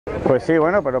Pues sí,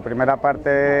 bueno, pero primera parte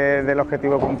del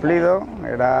objetivo cumplido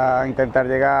era intentar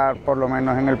llegar por lo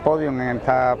menos en el podio en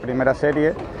esta primera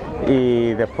serie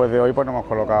y después de hoy pues nos hemos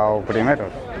colocado primeros.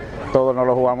 Todos nos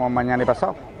lo jugamos mañana y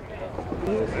pasado.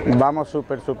 Vamos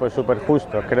súper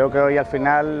justos. Creo que hoy al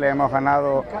final le hemos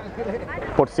ganado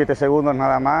por 7 segundos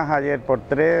nada más, ayer por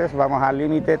 3, vamos al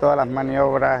límite, todas las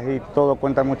maniobras y todo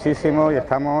cuenta muchísimo y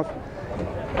estamos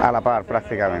a la par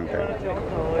prácticamente.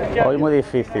 Hoy muy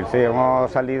difícil, sí, hemos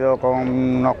salido con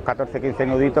unos 14-15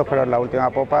 nuditos, pero en la última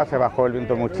popa se bajó el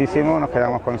viento muchísimo, nos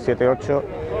quedamos con 7-8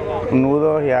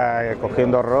 nudos y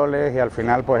cogiendo roles y al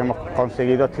final pues hemos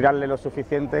conseguido estirarle lo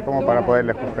suficiente como para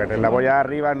poderles coger. En la boya de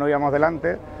arriba no íbamos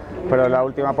delante, pero en la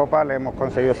última popa le hemos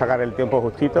conseguido sacar el tiempo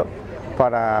justito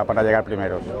para llegar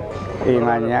primeros. Y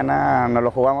mañana nos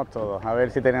lo jugamos todos, a ver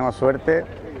si tenemos suerte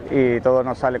y todo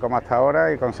nos sale como hasta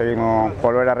ahora y conseguimos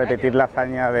volver a repetir la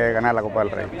hazaña de ganar la Copa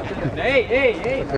del Rey.